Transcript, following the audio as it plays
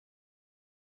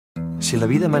Si la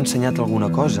vida m'ha ensenyat alguna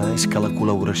cosa és que la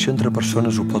col·laboració entre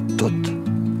persones ho pot tot.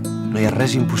 No hi ha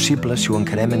res impossible si ho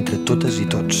encarem entre totes i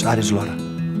tots. Ara és l'hora.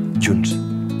 Junts.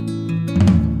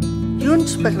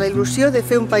 Junts per la il·lusió de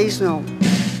fer un país nou.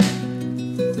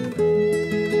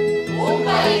 Un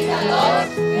país de todos,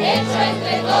 hecho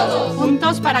entre todos.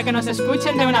 Juntos para que nos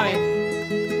escuchen de una vez.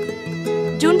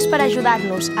 Junts per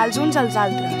ajudar-nos els uns als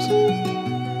altres.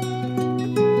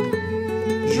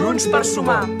 Junts per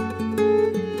sumar.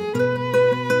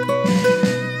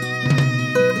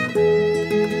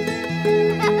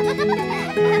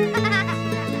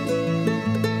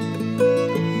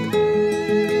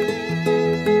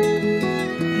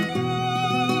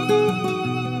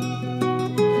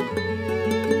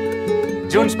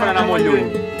 Junts per anar molt lluny.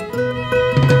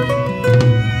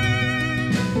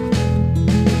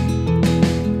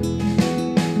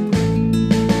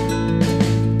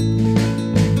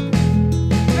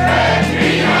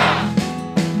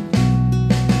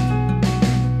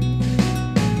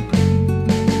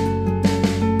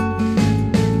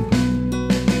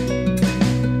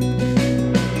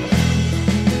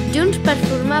 Junts per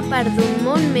formar part d'un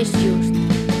món més just.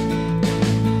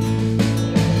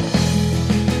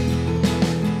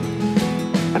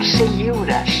 Per ser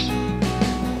lliures.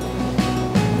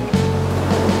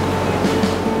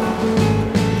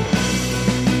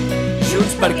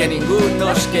 Junts perquè ningú no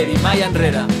es quedi mai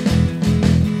enrere.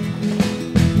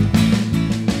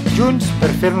 Junts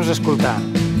per fer-nos escoltar.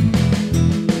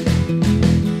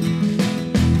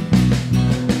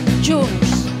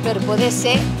 Junts per poder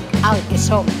ser el que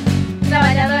som.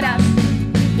 Treballadores.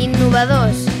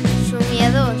 Innovadors.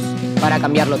 Somiadors. Para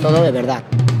cambiarlo todo de verdad.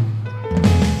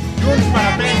 Junts per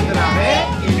aprendre bé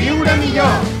i viure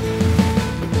millor.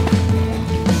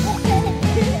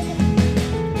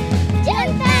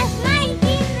 Juntes mai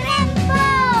tindrem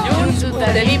por! Junts ho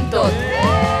tenim tot.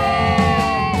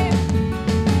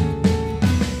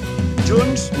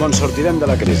 Junts mos sortirem de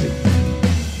la crisi.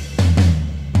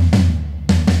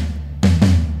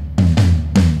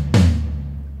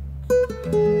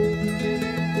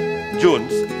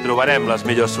 Junts trobarem les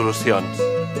millors solucions.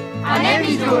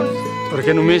 Anem-hi junts!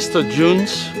 Perquè només tots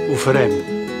junts ho farem.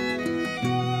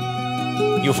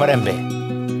 I ho farem bé.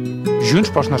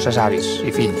 Junts pels nostres avis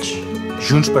i fills.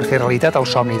 Junts per fer realitat el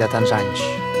somni de tants anys.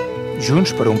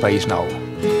 Junts per un país nou.